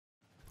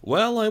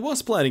Well, I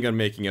was planning on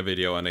making a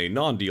video on a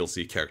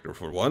non-DLC character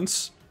for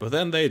once, but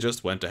then they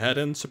just went ahead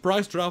and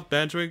surprise dropped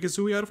Banjo and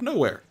Kazooie out of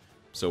nowhere.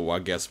 So I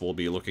guess we'll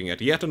be looking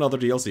at yet another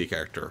DLC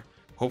character.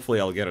 Hopefully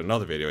I'll get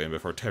another video in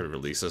before Terry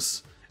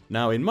releases.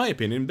 Now, in my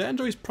opinion,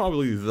 Banjo is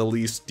probably the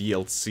least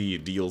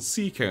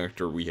DLC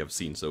character we have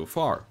seen so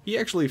far. He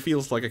actually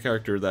feels like a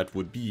character that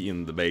would be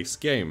in the base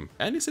game,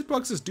 and his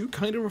hitboxes do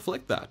kind of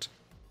reflect that.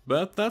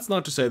 But that's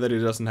not to say that he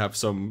doesn't have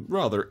some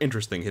rather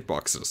interesting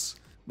hitboxes.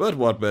 But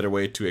what better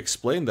way to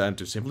explain than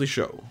to simply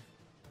show.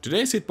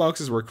 Today's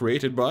hitboxes were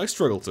created by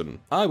Struggleton.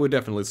 I would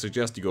definitely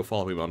suggest you go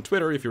follow him on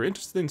Twitter if you're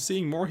interested in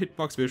seeing more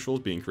hitbox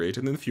visuals being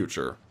created in the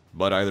future.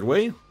 But either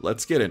way,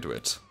 let's get into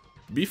it.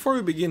 Before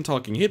we begin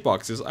talking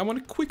hitboxes, I want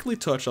to quickly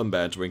touch on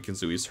Banjo and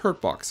Kazooie's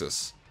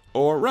hurtboxes.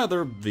 Or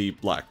rather, the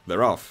lack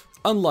thereof.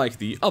 Unlike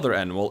the other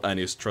animal and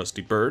his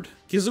trusty bird,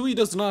 Kazooie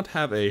does not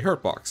have a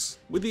hurtbox,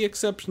 with the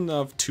exception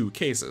of two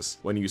cases,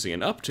 when using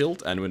an up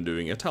tilt and when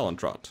doing a talon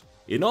trot.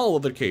 In all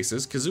other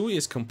cases, Kazooie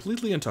is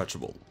completely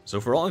untouchable, so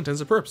for all intents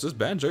and purposes,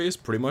 Banjo is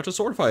pretty much a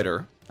sword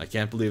fighter. I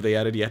can't believe they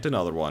added yet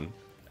another one.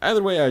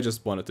 Either way, I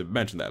just wanted to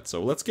mention that,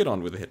 so let's get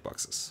on with the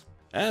hitboxes.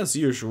 As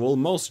usual,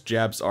 most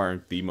jabs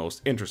aren't the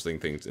most interesting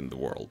things in the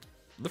world.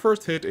 The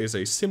first hit is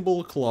a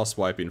simple claw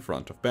swipe in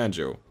front of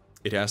Banjo.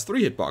 It has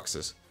 3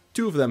 hitboxes.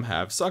 2 of them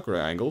have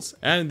Sakura angles,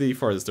 and the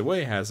farthest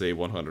away has a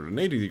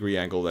 180-degree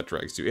angle that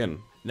drags you in.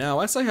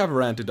 Now, as I have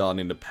ranted on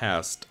in the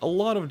past, a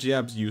lot of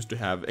jabs used to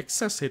have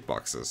excess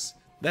hitboxes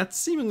that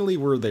seemingly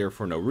were there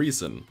for no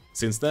reason.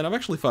 Since then, I've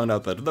actually found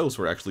out that those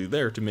were actually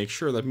there to make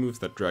sure that moves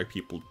that drag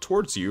people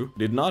towards you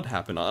did not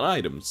happen on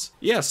items.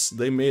 Yes,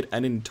 they made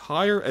an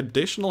entire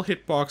additional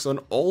hitbox on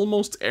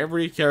almost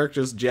every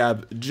character's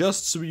jab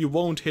just so you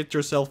won't hit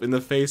yourself in the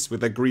face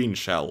with a green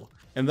shell.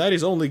 And that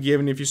is only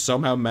given if you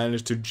somehow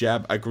manage to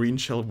jab a green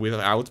shell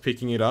without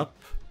picking it up.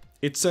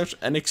 It's such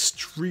an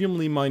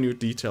extremely minute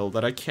detail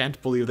that I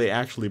can't believe they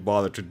actually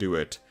bothered to do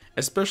it.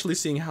 Especially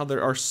seeing how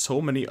there are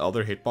so many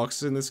other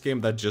hitboxes in this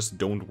game that just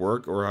don't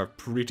work or have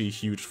pretty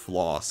huge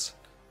flaws.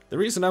 The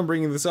reason I'm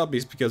bringing this up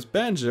is because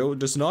Banjo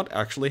does not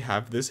actually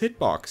have this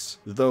hitbox,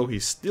 though he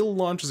still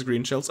launches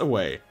green shells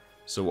away.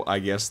 So I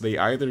guess they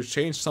either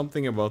changed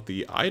something about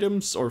the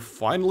items or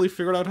finally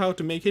figured out how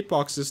to make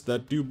hitboxes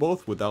that do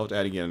both without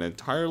adding an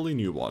entirely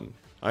new one.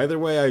 Either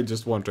way, I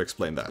just want to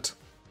explain that.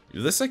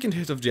 The second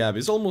hit of jab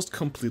is almost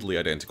completely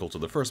identical to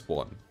the first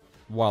one,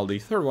 while the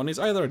third one is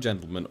either a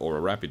gentleman or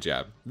a rapid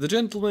jab. The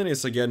gentleman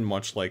is again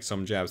much like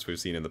some jabs we've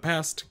seen in the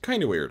past,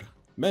 kinda weird.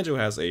 Banjo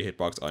has a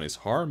hitbox on his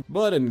arm,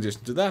 but in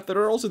addition to that there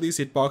are also these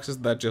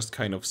hitboxes that just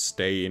kind of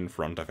stay in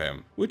front of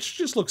him, which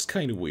just looks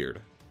kinda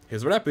weird.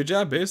 His rapid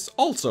jab is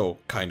also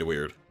kinda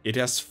weird. It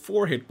has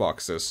 4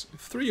 hitboxes,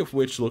 3 of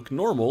which look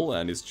normal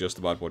and is just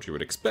about what you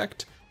would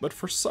expect, but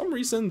for some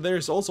reason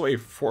there's also a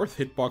 4th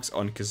hitbox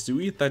on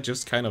Kazooie that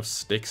just kind of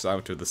sticks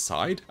out to the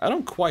side. I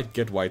don't quite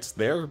get why it's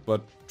there,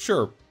 but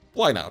sure.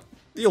 Why not?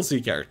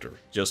 DLC character.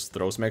 Just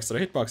throw some extra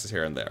hitboxes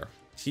here and there.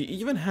 He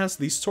even has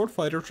the sword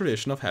fighter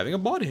tradition of having a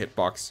body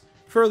hitbox,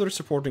 further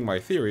supporting my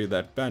theory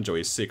that Banjo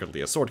is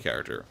secretly a sword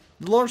character.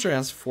 The launcher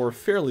has 4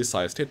 fairly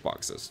sized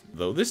hitboxes,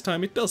 though this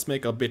time it does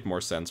make a bit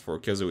more sense for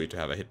Kazooie to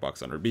have a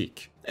hitbox on her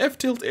beak.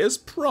 F-tilt is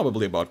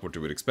probably about what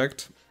you would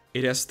expect.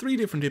 It has 3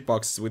 different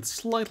hitboxes with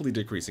slightly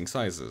decreasing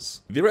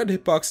sizes. The red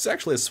hitbox is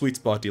actually a sweet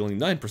spot dealing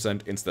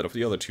 9% instead of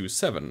the other 2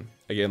 7.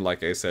 Again,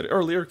 like I said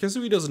earlier,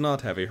 Kazooie does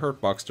not have a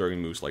hurtbox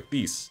during moves like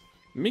these,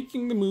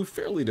 making the move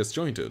fairly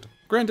disjointed.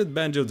 Granted,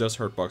 Banjo does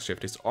hurtbox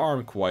shift his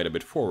arm quite a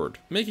bit forward,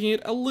 making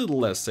it a little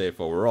less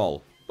safe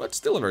overall, but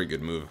still a very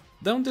good move.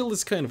 Down tilt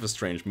is kind of a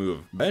strange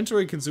move. Banjo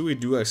and Kazooie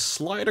do a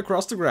slide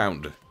across the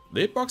ground.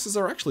 The hitboxes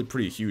are actually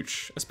pretty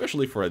huge,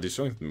 especially for a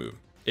disjointed move.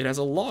 It has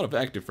a lot of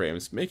active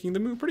frames, making the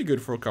move pretty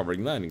good for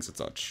covering landings and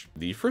such.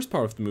 The first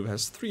part of the move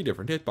has 3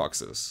 different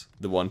hitboxes.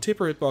 The one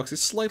tipper hitbox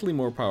is slightly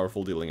more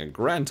powerful, dealing a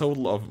grand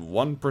total of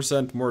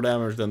 1% more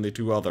damage than the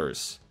 2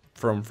 others.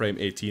 From frame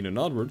 18 and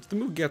onwards, the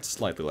move gets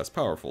slightly less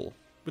powerful,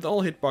 with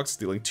all hitboxes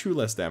dealing 2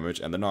 less damage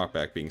and the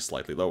knockback being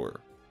slightly lower.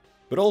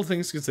 But all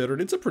things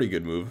considered, it's a pretty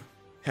good move.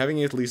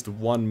 Having at least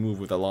one move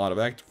with a lot of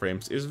active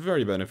frames is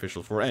very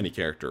beneficial for any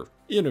character,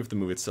 even if the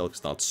move itself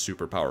is not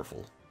super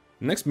powerful.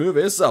 Next move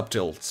is up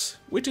tilt,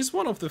 which is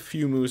one of the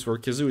few moves where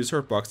Kazooie's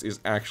hurtbox is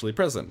actually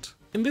present.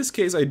 In this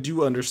case, I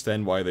do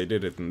understand why they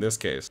did it in this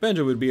case.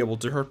 Banjo would be able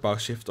to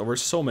hurtbox shift over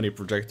so many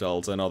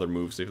projectiles and other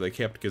moves if they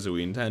kept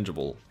Kazooie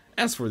intangible.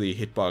 As for the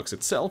hitbox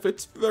itself,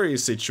 it's very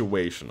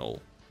situational.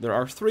 There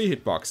are 3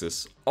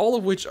 hitboxes, all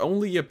of which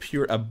only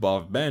appear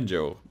above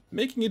Banjo,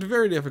 making it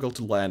very difficult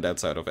to land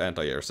outside of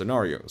anti-air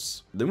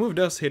scenarios. The move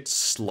does hit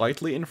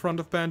slightly in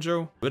front of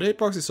Banjo, but the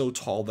hitbox is so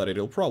tall that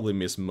it'll probably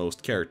miss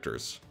most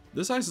characters.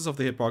 The sizes of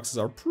the hitboxes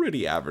are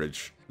pretty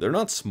average. They're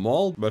not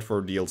small, but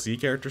for DLC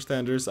character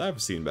standards,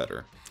 I've seen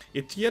better.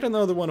 It's yet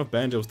another one of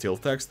Banjo's tilt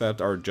attacks that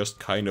are just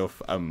kind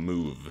of a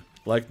move.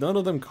 Like, none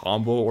of them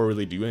combo or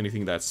really do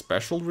anything that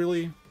special,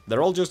 really.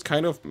 They're all just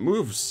kind of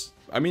moves.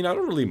 I mean, I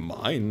don't really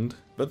mind,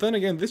 But then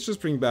again, this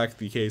just brings back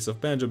the case of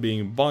Banjo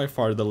being by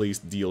far the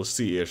least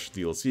DLC-ish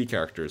DLC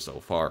character so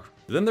far.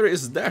 Then there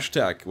is Dash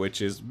Attack,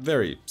 which is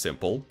very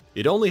simple.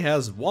 It only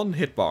has one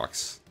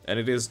hitbox, and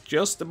it is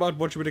just about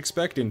what you would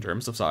expect in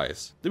terms of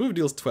size. The move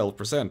deals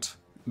 12%,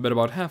 but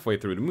about halfway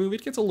through the move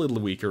it gets a little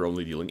weaker,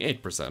 only dealing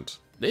 8%.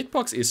 The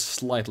hitbox is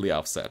slightly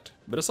offset,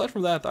 but aside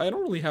from that I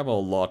don't really have a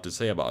lot to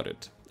say about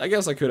it. I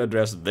guess I could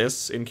address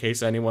this in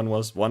case anyone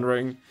was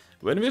wondering.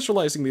 When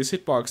visualizing these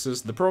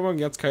hitboxes, the program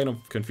gets kind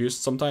of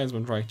confused sometimes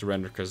when trying to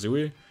render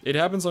Kazooie. It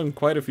happens on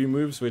quite a few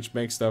moves which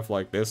make stuff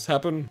like this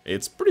happen.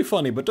 It's pretty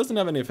funny but doesn't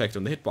have any effect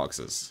on the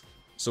hitboxes.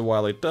 So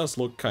while it does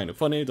look kind of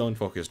funny, don't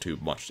focus too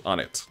much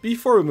on it.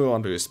 Before we move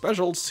on to his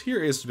specials,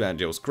 here is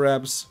Banjo's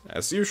grabs.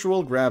 As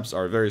usual, grabs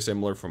are very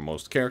similar for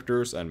most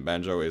characters, and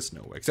Banjo is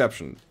no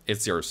exception.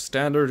 It's your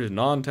standard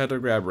non-tether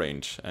grab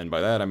range, and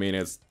by that I mean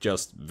it's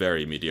just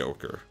very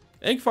mediocre.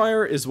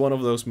 Eggfire is one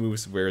of those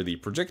moves where the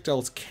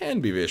projectiles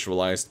can be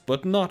visualized,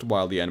 but not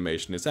while the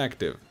animation is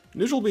active.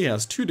 Neutral B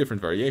has two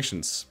different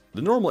variations,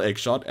 the normal egg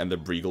shot and the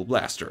Breagle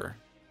Blaster.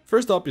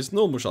 First up is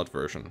normal shot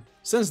version.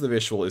 Since the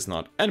visual is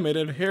not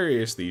animated, here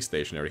is the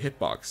stationary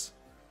hitbox.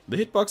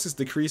 The hitbox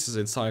decreases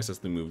in size as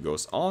the move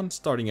goes on,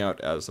 starting out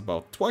as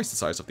about twice the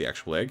size of the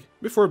actual egg,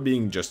 before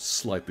being just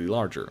slightly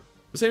larger.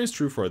 The same is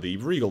true for the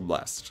Breagle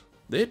Blast.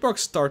 The hitbox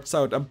starts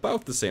out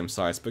about the same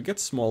size but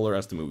gets smaller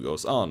as the move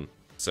goes on.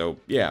 So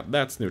yeah,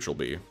 that's neutral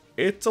B.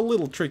 It's a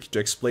little tricky to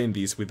explain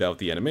these without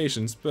the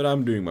animations, but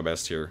I'm doing my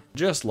best here.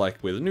 Just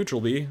like with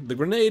neutral B, the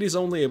grenade is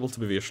only able to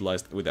be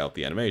visualized without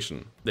the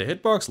animation. The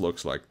hitbox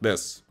looks like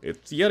this.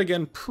 It's yet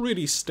again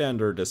pretty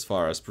standard as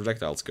far as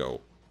projectiles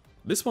go.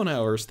 This one,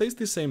 however, stays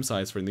the same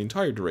size for the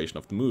entire duration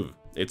of the move.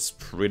 It's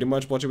pretty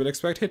much what you would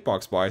expect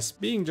hitbox-wise,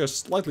 being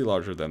just slightly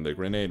larger than the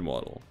grenade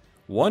model.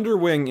 Wonder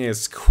Wing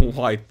is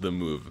quite the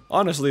move.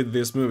 Honestly,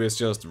 this move is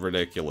just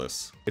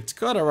ridiculous. It's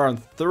got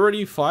around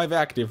 35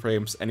 active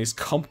frames and is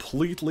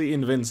completely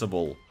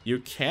invincible.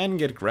 You can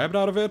get grabbed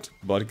out of it,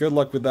 but good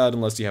luck with that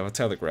unless you have a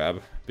tether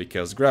grab,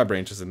 because grab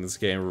ranges in this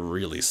game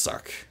really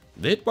suck.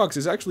 The hitbox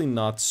is actually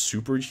not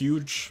super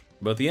huge,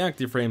 but the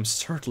active frames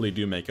certainly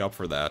do make up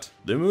for that.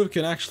 The move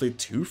can actually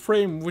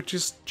 2-frame, which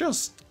is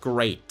just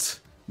great.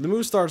 The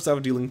move starts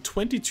out dealing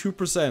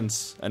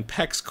 22% and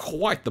packs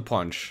quite the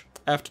punch.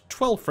 After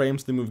 12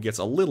 frames, the move gets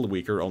a little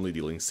weaker, only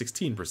dealing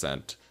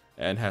 16%,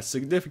 and has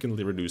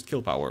significantly reduced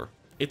kill power.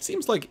 It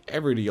seems like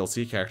every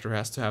DLC character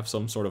has to have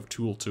some sort of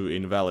tool to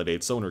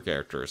invalidate zoner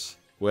characters.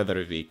 Whether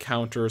it be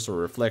counters or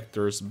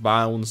reflectors,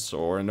 bounce,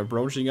 or an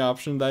approaching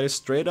option that is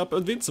straight up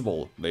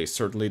invincible. They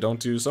certainly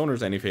don't do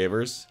zoners any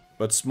favors.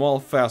 But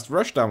small, fast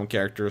rushdown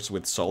characters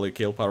with solid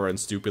kill power and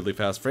stupidly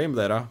fast frame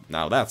data,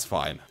 now that's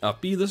fine. Up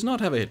B does not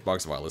have a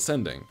hitbox while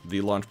ascending. The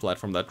launch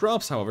platform that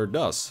drops, however,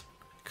 does.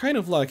 Kind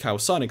of like how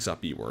Sonic's Up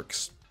B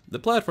works. The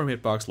platform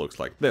hitbox looks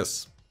like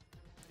this.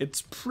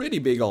 It's pretty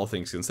big all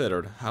things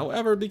considered,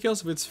 however,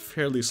 because of its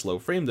fairly slow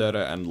frame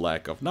data and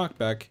lack of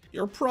knockback,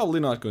 you're probably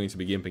not going to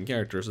be gimping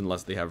characters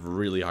unless they have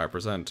really high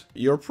percent.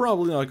 You're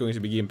probably not going to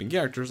be gimping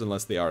characters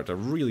unless they are at a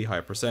really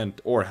high percent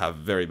or have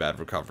very bad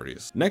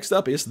recoveries. Next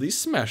up is the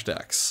Smash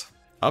attacks.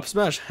 Up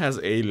Smash has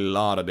a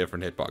lot of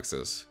different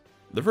hitboxes.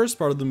 The first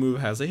part of the move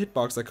has a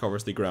hitbox that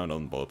covers the ground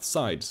on both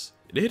sides.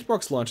 The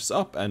hitbox launches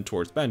up and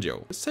towards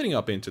Banjo, setting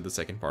up into the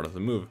second part of the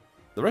move.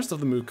 The rest of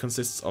the move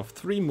consists of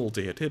 3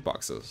 multi-hit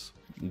hitboxes.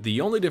 The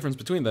only difference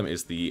between them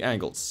is the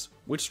angles,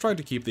 which try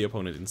to keep the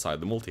opponent inside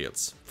the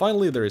multi-hits.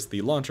 Finally, there is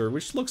the launcher,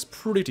 which looks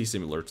pretty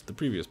similar to the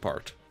previous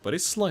part, but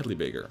is slightly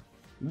bigger.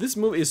 This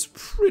move is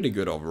pretty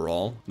good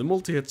overall. The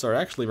multi-hits are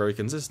actually very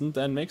consistent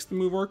and makes the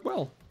move work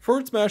well.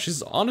 Forward smash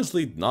is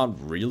honestly not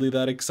really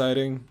that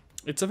exciting.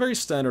 It's a very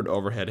standard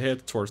overhead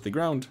hit towards the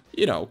ground,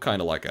 you know,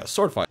 kinda like a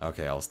sword fight.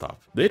 Okay, I'll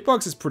stop. The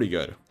hitbox is pretty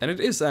good, and it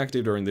is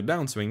active during the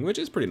downswing, which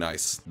is pretty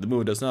nice. The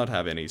move does not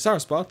have any sour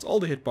spots, all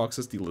the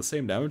hitboxes deal the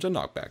same damage and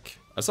knockback.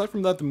 Aside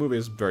from that, the move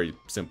is very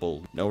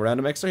simple. No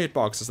random extra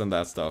hitboxes and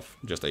that stuff,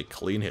 just a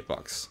clean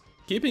hitbox.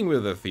 Keeping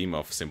with the theme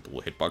of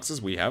simple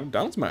hitboxes, we have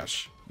down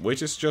smash,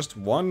 which is just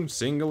one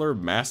singular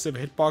massive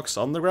hitbox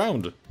on the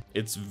ground.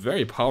 It's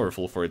very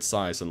powerful for its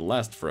size and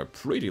lasts for a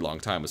pretty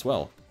long time as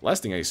well,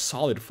 lasting a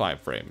solid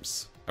 5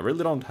 frames. I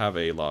really don't have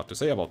a lot to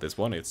say about this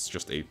one, it's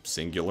just a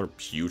singular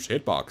huge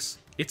hitbox.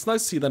 It's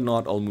nice to see that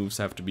not all moves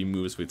have to be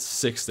moves with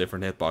 6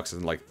 different hitboxes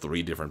in like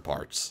 3 different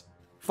parts.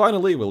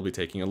 Finally, we'll be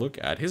taking a look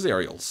at his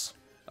aerials.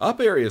 Up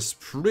air is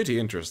pretty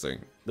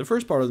interesting. The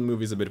first part of the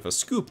move is a bit of a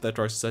scoop that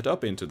tries to set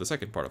up into the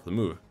second part of the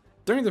move.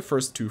 During the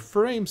first 2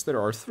 frames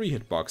there are 3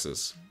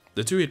 hitboxes.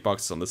 The 2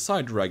 hitboxes on the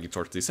side drag you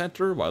towards the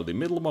center, while the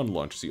middle one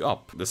launches you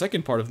up. The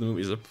second part of the move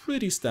is a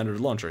pretty standard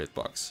launcher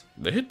hitbox.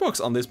 The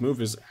hitbox on this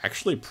move is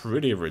actually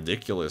pretty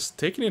ridiculous,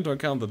 taking into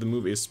account that the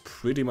move is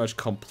pretty much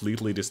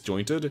completely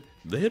disjointed.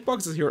 The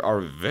hitboxes here are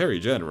very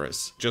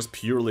generous, just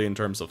purely in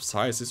terms of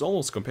size is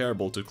almost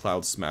comparable to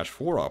Cloud's Smash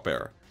 4 up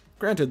air.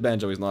 Granted,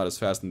 Banjo is not as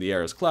fast in the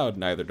air as Cloud,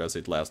 neither does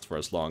it last for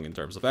as long in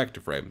terms of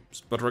active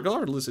frames, but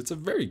regardless it's a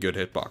very good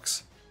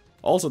hitbox.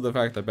 Also, the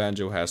fact that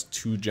Banjo has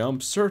 2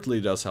 jumps certainly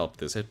does help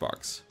this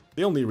hitbox.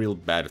 The only real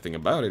bad thing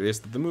about it is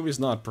that the move is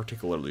not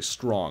particularly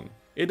strong.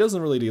 It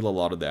doesn't really deal a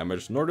lot of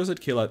damage, nor does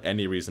it kill at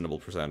any reasonable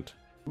percent.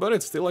 But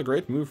it's still a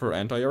great move for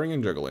anti-airing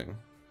and juggling.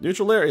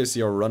 Neutral air is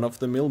your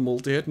run-of-the-mill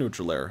multi-hit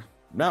neutral air.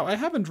 Now, I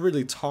haven't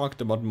really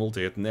talked about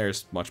multi-hit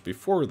nairs much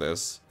before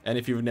this, and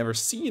if you've never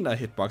seen a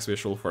hitbox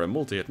visual for a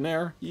multi-hit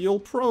nair, you'll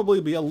probably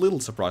be a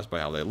little surprised by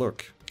how they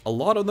look. A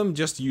lot of them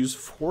just use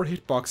 4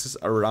 hitboxes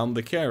around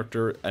the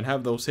character and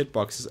have those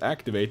hitboxes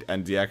activate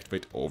and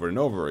deactivate over and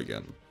over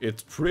again.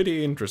 It's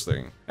pretty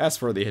interesting. As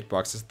for the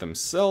hitboxes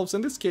themselves,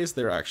 in this case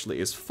there actually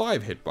is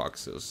 5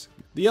 hitboxes.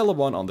 The yellow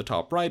one on the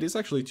top right is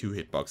actually 2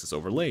 hitboxes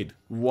overlaid.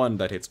 One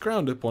that hits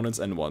ground opponents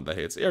and one that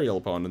hits aerial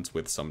opponents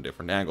with some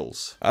different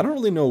angles. I don't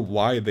really know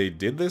why they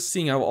did this,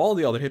 seeing how all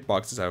the other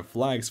hitboxes have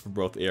flags for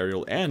both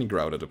aerial and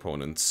grounded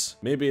opponents.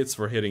 Maybe it's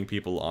for hitting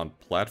people on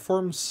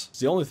platforms? It's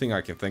the only thing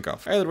I can think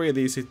of. Either way,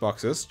 these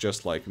hitboxes,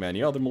 just like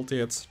many other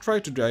multi-hits, try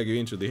to drag you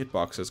into the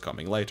hitboxes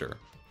coming later.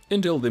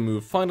 Until the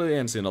move finally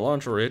ends in a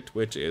launcher hit,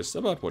 which is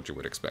about what you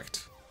would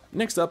expect.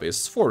 Next up is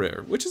Spore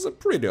Air, which is a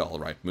pretty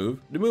alright move.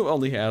 The move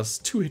only has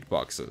 2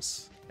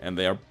 hitboxes, and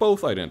they are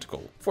both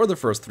identical. For the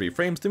first 3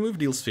 frames, the move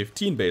deals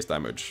 15 base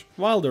damage,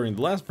 while during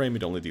the last frame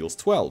it only deals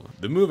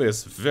 12. The move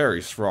is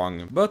very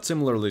strong, but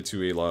similarly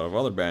to a lot of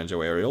other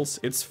Banjo aerials,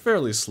 it's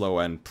fairly slow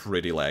and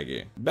pretty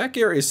laggy. Back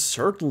air is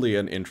certainly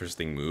an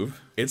interesting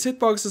move. Its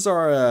hitboxes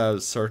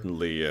are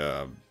certainly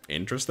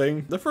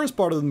interesting. The first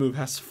part of the move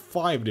has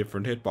 5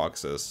 different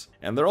hitboxes,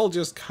 and they're all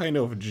just kind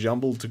of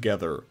jumbled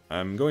together.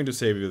 I'm going to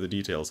save you the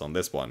details on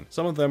this one.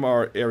 Some of them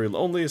are aerial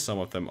only, some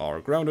of them are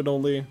grounded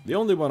only. The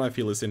only one I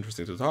feel is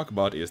interesting to talk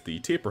about is the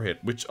taper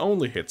hit, which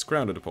only hits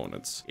grounded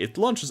opponents. It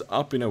launches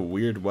up in a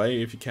weird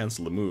way if you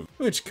cancel the move,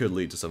 which could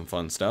lead to some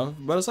fun stuff,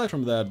 but aside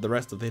from that, the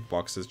rest of the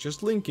hitboxes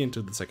just link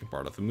into the second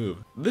part of the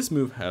move. This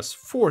move has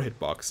 4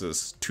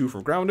 hitboxes, 2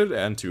 for grounded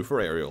and 2 for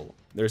aerial.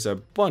 There's a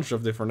bunch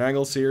of different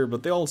angles here,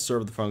 but they all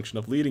serve the function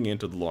of leading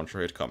into the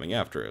launcher hit coming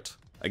after it.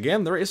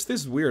 Again, there is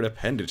this weird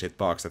appendage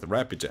hitbox that the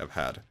Rapid Jab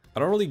had. I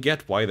don't really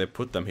get why they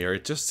put them here,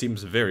 it just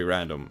seems very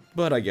random,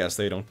 but I guess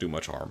they don't do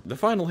much harm. The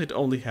final hit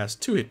only has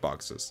 2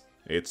 hitboxes.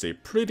 It's a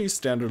pretty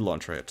standard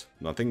launcher hit,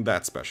 nothing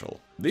that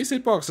special. These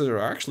hitboxes are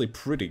actually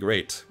pretty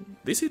great.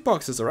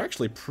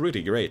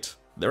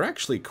 They're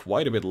actually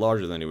quite a bit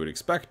larger than you would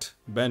expect.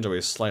 Banjo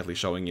is slightly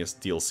showing his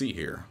DLC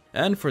here.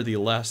 And for the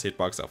last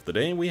hitbox of the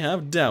day, we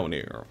have Down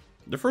Air.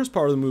 The first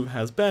part of the move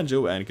has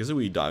Banjo and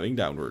Kazooie diving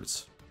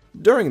downwards.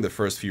 During the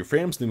first few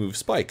frames, the move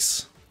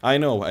spikes. I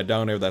know, a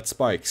down air that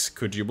spikes,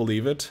 could you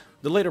believe it?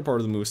 The later part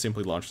of the move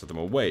simply launches them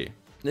away.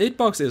 The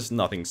hitbox is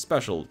nothing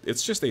special,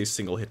 it's just a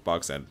single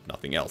hitbox and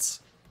nothing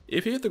else.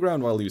 If you hit the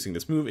ground while using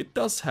this move, it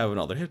does have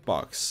another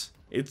hitbox.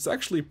 It's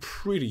actually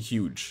pretty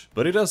huge,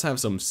 but it does have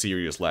some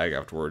serious lag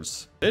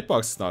afterwards. The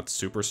hitbox is not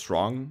super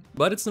strong,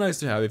 but it's nice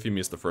to have if you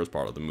miss the first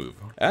part of the move.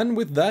 And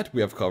with that,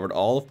 we have covered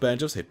all of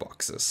Banjo's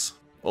hitboxes.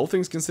 All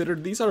things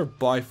considered, these are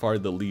by far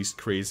the least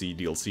crazy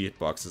DLC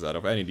hitboxes out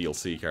of any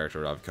DLC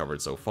character I've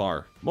covered so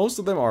far. Most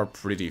of them are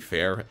pretty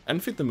fair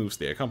and fit the moves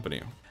they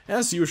accompany.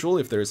 As usual,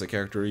 if there is a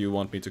character you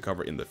want me to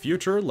cover in the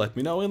future, let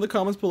me know in the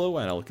comments below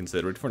and I'll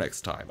consider it for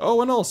next time.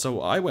 Oh, and also,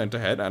 I went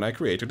ahead and I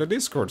created a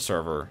Discord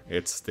server.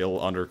 It's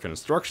still under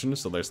construction,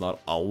 so there's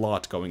not a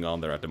lot going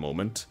on there at the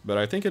moment, but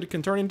I think it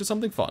can turn into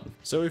something fun.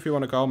 So if you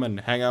want to come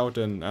and hang out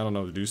and, I don't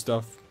know, do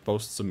stuff,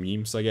 post some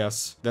memes, I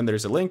guess, then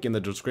there's a link in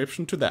the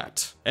description to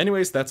that.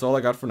 Anyways, that's all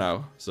I got for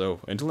now, so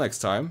until next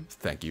time,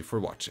 thank you for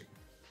watching.